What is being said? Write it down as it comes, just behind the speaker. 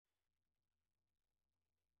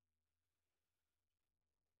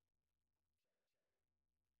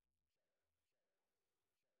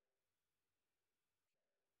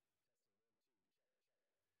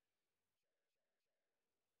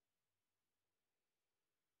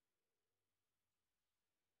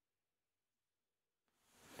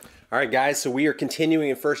All right, guys, so we are continuing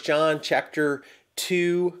in First John chapter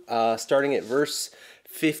 2, starting at verse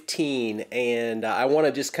 15. And I want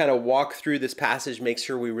to just kind of walk through this passage, make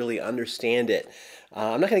sure we really understand it.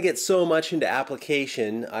 I'm not going to get so much into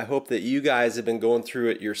application. I hope that you guys have been going through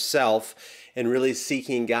it yourself and really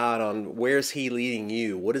seeking God on where's He leading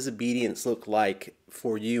you? What does obedience look like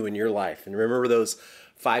for you in your life? And remember those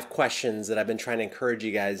 5 questions that I've been trying to encourage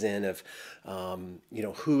you guys in of,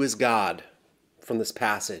 who is God? From this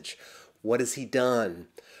passage. What has He done?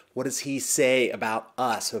 What does He say about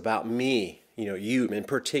us, about me? You in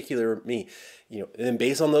particular, me. And then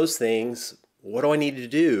based on those things, what do I need to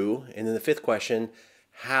do? And then the 5th question,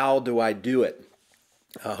 how do I do it?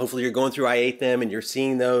 Hopefully you're going through I ate them and you're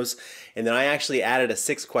seeing those. And then I actually added a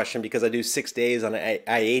 6th question because I do 6 days on I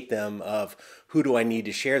ate them of who do I need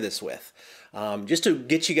to share this with? Just to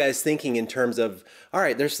get you guys thinking in terms of, all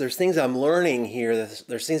right, there's things I'm learning here.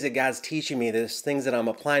 There's things that God's teaching me. There's things that I'm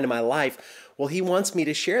applying to my life. Well, He wants me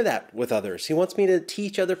to share that with others. He wants me to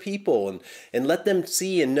teach other people and let them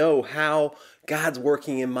see and know how God's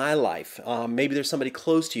working in my life. Maybe there's somebody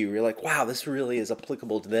close to you. You're like, wow, this really is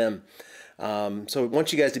applicable to them. So I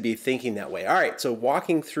want you guys to be thinking that way. All right, so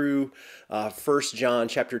walking through 1 John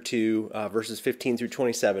chapter 2, verses 15 through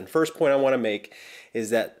 27. First point I want to make is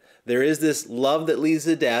that there is this love that leads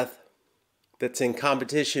to death that's in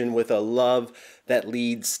competition with a love that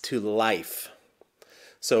leads to life.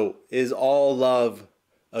 So is all love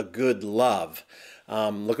a good love?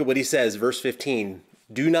 Look at what he says, verse 15.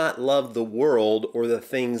 Do not love the world or the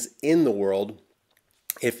things in the world.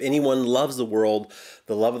 If anyone loves the world,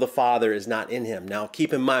 the love of the Father is not in him. Now,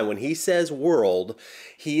 keep in mind, when he says world,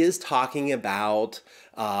 he is talking about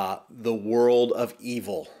the world of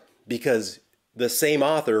evil, because the same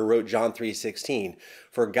author wrote John 3:16,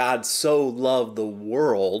 for God so loved the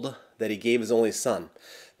world that He gave His only Son,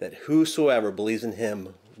 that whosoever believes in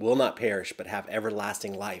Him will not perish but have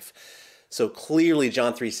everlasting life. So clearly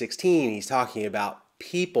John 3:16, he's talking about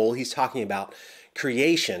people, he's talking about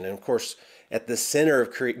creation. And of course, at the center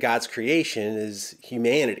of God's creation is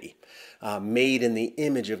humanity, made in the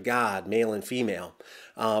image of God, male and female.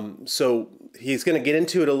 So he's going to get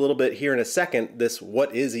into it a little bit here in a second, this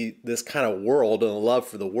kind of world and the love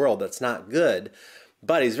for the world that's not good.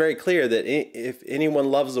 But he's very clear that if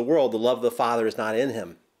anyone loves the world, the love of the Father is not in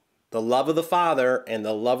him. The love of the Father and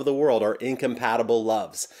the love of the world are incompatible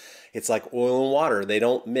loves. It's like oil and water. They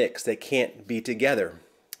don't mix. They can't be together.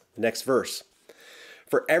 Next verse.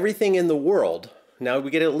 For everything in the world, now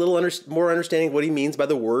we get a little more understanding what he means by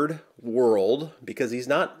the word world, because he's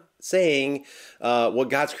not saying what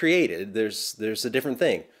God's created. There's a different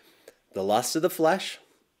thing. The lust of the flesh,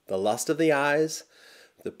 the lust of the eyes,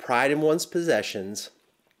 the pride in one's possessions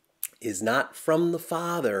is not from the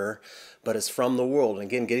Father, but is from the world. And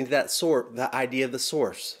again, getting to that idea of the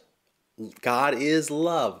source. God is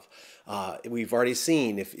love. We've already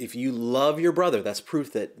seen if you love your brother, that's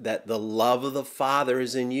proof that the love of the Father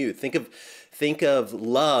is in you. Think of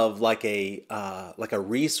love like a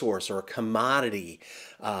resource or a commodity.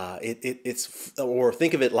 Or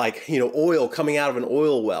think of it like oil coming out of an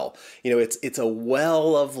oil well. It's a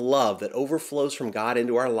well of love that overflows from God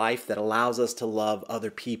into our life that allows us to love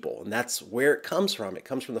other people, and that's where it comes from. It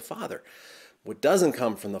comes from the Father. What doesn't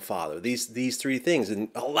come from the Father? These 3 things, and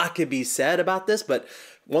a lot could be said about this, but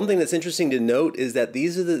one thing that's interesting to note is that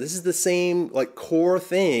this is the same core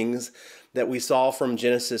things that we saw from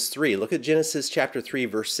Genesis 3. Look at Genesis chapter 3,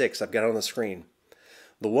 verse 6. I've got it on the screen.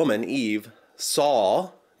 The woman, Eve,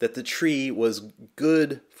 saw that the tree was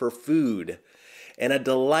good for food and a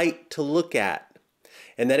delight to look at,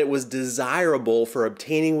 and that it was desirable for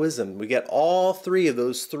obtaining wisdom. We get all 3 of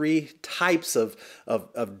those 3 types of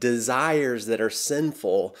desires that are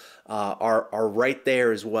sinful are right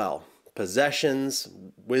there as well. Possessions,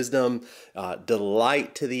 wisdom,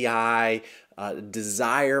 delight to the eye,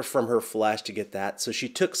 desire from her flesh to get that. So she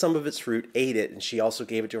took some of its fruit, ate it, and she also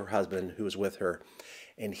gave it to her husband who was with her,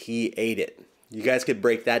 and he ate it. You guys could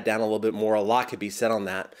break that down a little bit more. A lot could be said on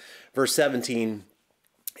that. Verse 17,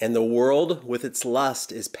 and the world with its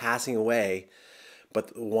lust is passing away,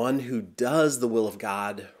 but the one who does the will of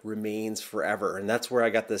God remains forever. And that's where I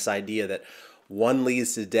got this idea that one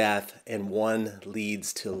leads to death and one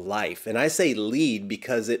leads to life. And I say lead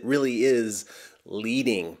because it really is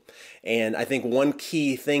leading. And I think one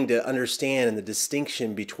key thing to understand in the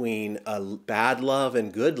distinction between a bad love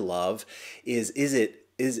and good love is it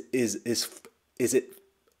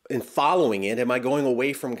in following it, am I going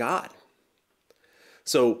away from God?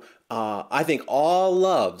 So I think all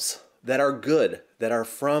loves that are good, that are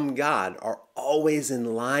from God, are always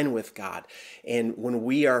in line with God. And when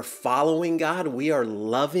we are following God, we are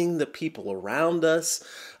loving the people around us,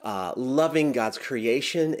 loving God's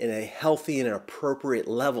creation in a healthy and appropriate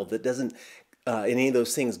level that doesn't, any of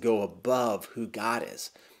those things, go above who God is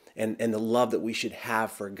and the love that we should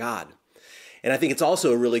have for God. And I think it's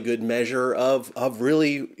also a really good measure of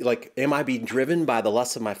really, like, am I being driven by the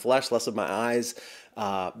lust of my flesh, lust of my eyes,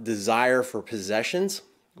 desire for possessions?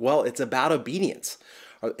 Well, it's about obedience.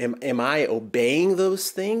 Am I obeying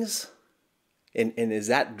those things? And is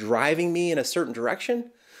that driving me in a certain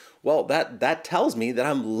direction? Well, that tells me that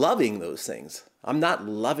I'm loving those things. I'm not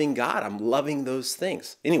loving God, I'm loving those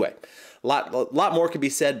things. Anyway, a lot more could be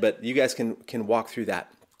said, but you guys can walk through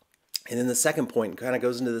that. And then the second point kind of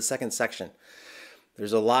goes into the second section.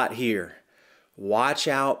 There's a lot here. Watch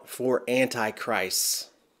out for antichrists.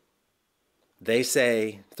 They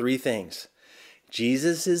say three things.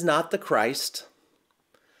 Jesus is not the Christ.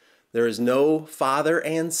 There is no Father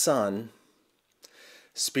and Son.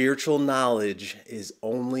 Spiritual knowledge is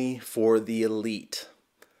only for the elite.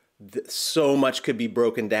 So much could be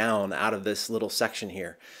broken down out of this little section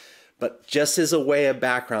here. But just as a way of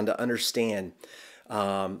background to understand,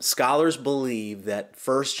 scholars believe that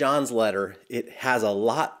 1 John's letter, it has a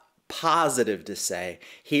lot positive to say.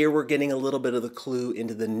 Here we're getting a little bit of the clue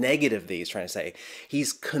into the negative that he's trying to say.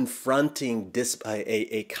 He's confronting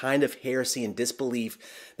a kind of heresy and disbelief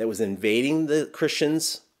that was invading the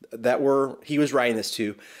Christians that he was writing this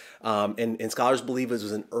to. And scholars believe it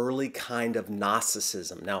was an early kind of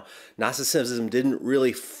Gnosticism. Now, Gnosticism didn't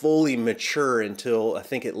really fully mature until, I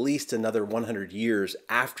think, at least another 100 years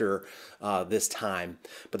after this time.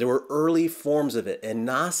 But there were early forms of it. And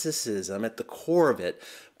Gnosticism, at the core of it,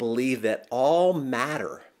 believed that all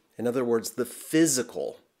matter, in other words, the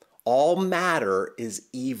physical, all matter is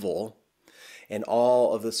evil and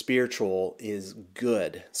all of the spiritual is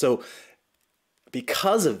good. So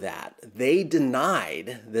because of that, they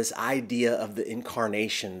denied this idea of the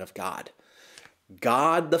incarnation of God.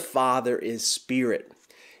 God the Father is spirit.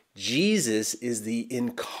 Jesus is the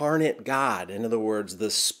incarnate God. In other words, the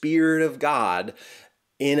Spirit of God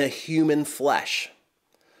in a human flesh.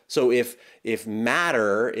 So if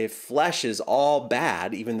flesh is all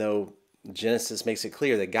bad, even though Genesis makes it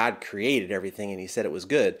clear that God created everything and he said it was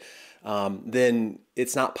good, then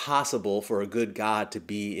it's not possible for a good God to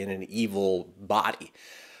be in an evil body.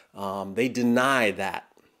 They deny that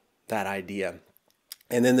idea.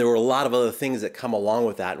 And then there were a lot of other things that come along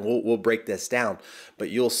with that, and we'll break this down. But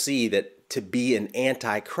you'll see that to be an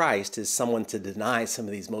antichrist is someone to deny some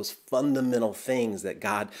of these most fundamental things that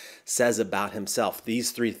God says about himself.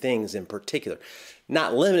 These three things in particular.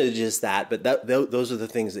 Not limited to just that, but those are the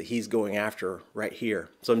things that he's going after right here.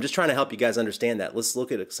 So I'm just trying to help you guys understand that. Let's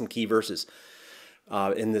look at some key verses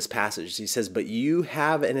in this passage. He says, but you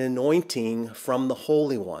have an anointing from the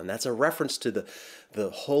Holy One. That's a reference to the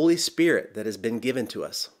Holy Spirit that has been given to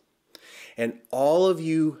us. And all of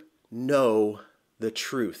you know the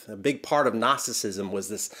truth. A big part of Gnosticism was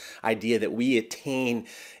this idea that we attain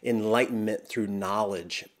enlightenment through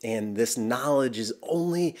knowledge, and this knowledge is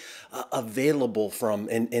only available from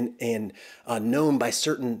and known by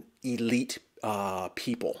certain elite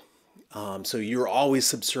people. So you're always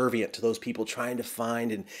subservient to those people trying to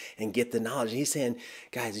find and get the knowledge. And he's saying,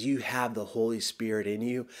 guys, you have the Holy Spirit in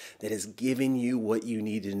you that is giving you what you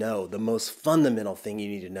need to know, the most fundamental thing you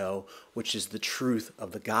need to know, which is the truth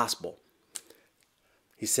of the gospel.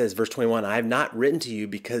 He says, verse 21, I have not written to you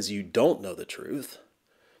because you don't know the truth,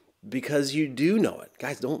 because you do know it.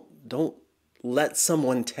 Guys, don't let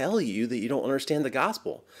someone tell you that you don't understand the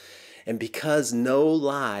gospel. And because no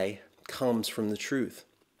lie comes from the truth.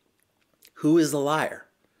 Who is the liar?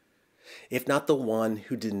 If not the one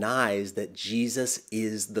who denies that Jesus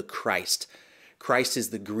is the Christ. Christ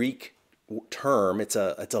is the Greek term. It's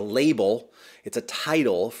a label. It's a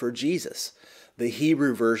title for Jesus. The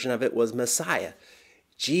Hebrew version of it was Messiah.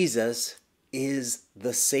 Jesus is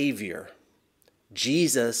the Savior.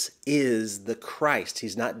 Jesus is the Christ.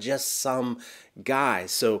 He's not just some guy.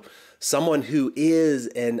 So someone who is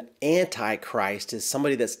an antichrist is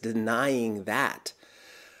somebody that's denying that.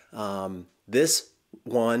 This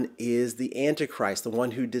one is the Antichrist, the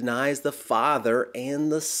one who denies the Father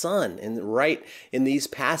and the Son. And right in these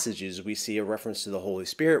passages, we see a reference to the Holy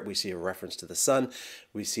Spirit. We see a reference to the Son.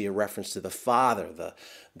 We see a reference to the Father,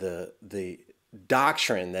 the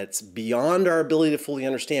doctrine that's beyond our ability to fully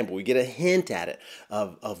understand, but we get a hint at it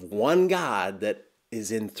of one God that is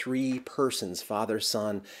in three persons, Father,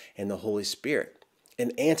 Son, and the Holy Spirit.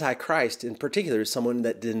 And Antichrist in particular is someone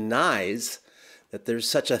that denies that there's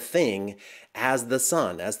such a thing as the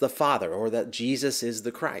Son, as the Father, or that Jesus is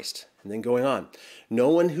the Christ. And then going on, no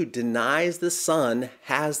one who denies the Son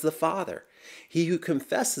has the Father. He who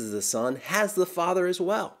confesses the Son has the Father as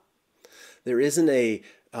well. There isn't a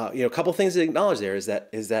couple things to acknowledge there is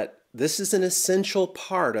that this is an essential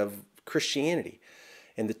part of Christianity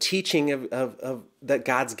and the teaching of that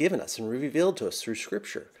God's given us and revealed to us through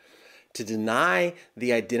Scripture. To deny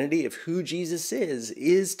the identity of who Jesus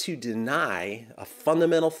is to deny a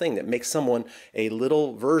fundamental thing that makes someone a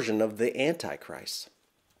little version of the Antichrist.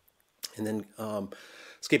 And then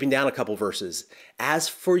skipping down a couple verses. As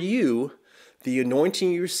for you, the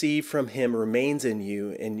anointing you receive from him remains in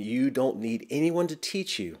you, and you don't need anyone to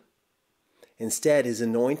teach you. Instead, his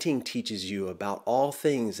anointing teaches you about all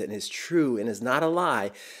things and is true and is not a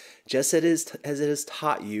lie, just as it has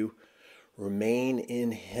taught you. Remain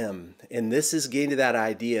in him. And this is getting to that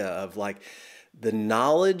idea of like the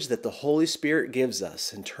knowledge that the Holy Spirit gives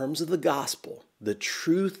us in terms of the gospel, the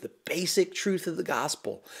truth, the basic truth of the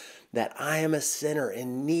gospel, that I am a sinner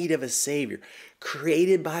in need of a Savior,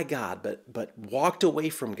 created by God, but walked away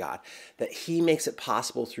from God, that he makes it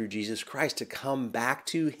possible through Jesus Christ to come back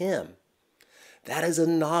to him. That is a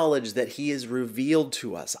knowledge that he has revealed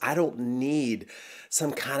to us. I don't need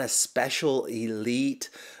some kind of special elite,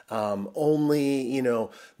 only,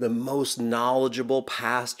 the most knowledgeable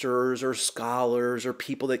pastors or scholars or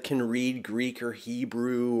people that can read Greek or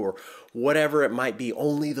Hebrew or whatever it might be.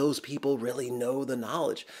 Only those people really know the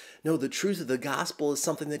knowledge. No, the truth of the gospel is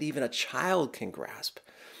something that even a child can grasp.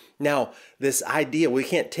 Now, this idea,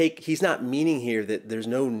 he's not meaning here that there's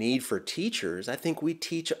no need for teachers. I think we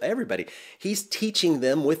teach everybody. He's teaching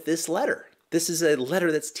them with this letter. This is a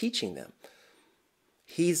letter that's teaching them.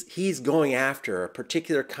 He's going after a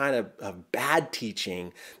particular kind of bad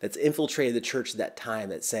teaching that's infiltrated the church at that time,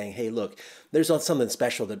 that's saying, hey, look, there's not something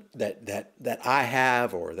special that I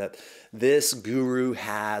have or that this guru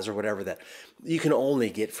has or whatever that you can only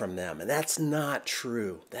get from them. And that's not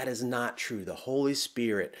true. That is not true. The Holy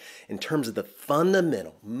Spirit, in terms of the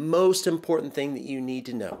fundamental, most important thing that you need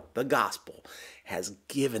to know, the gospel, has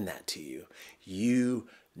given that to you. You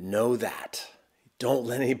know that. Don't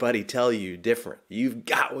let anybody tell you different. You've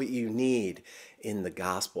got what you need in the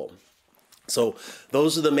gospel. So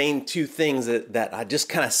those are the main two things that I just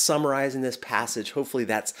kind of summarize in this passage. Hopefully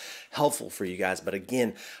that's helpful for you guys. But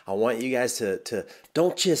again, I want you guys to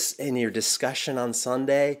don't just in your discussion on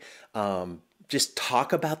Sunday, just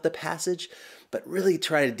talk about the passage, but really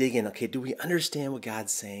try to dig in. Okay, do we understand what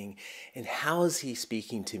God's saying? And how is he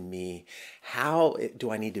speaking to me? How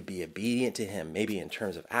do I need to be obedient to him? Maybe in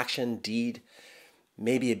terms of action, deed.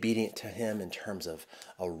 Maybe obedient to him in terms of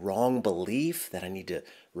a wrong belief that I need to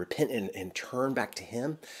repent and turn back to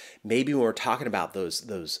him. Maybe when we're talking about the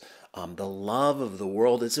love of the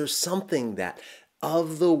world, is there something that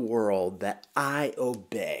of the world that I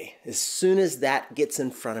obey? As soon as that gets in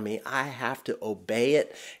front of me, I have to obey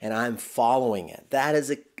it, and I'm following it. That is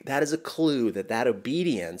a clue that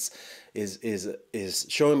obedience is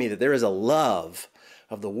showing me that there is a love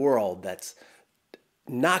of the world that's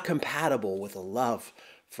not compatible with a love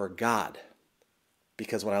for God.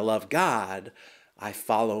 Because when I love God, I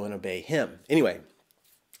follow and obey him. Anyway,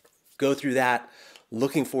 go through that.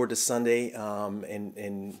 Looking forward to Sunday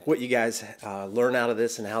and what you guys learn out of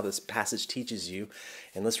this and how this passage teaches you.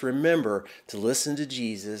 And let's remember to listen to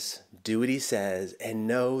Jesus, do what he says, and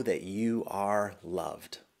know that you are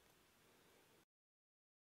loved.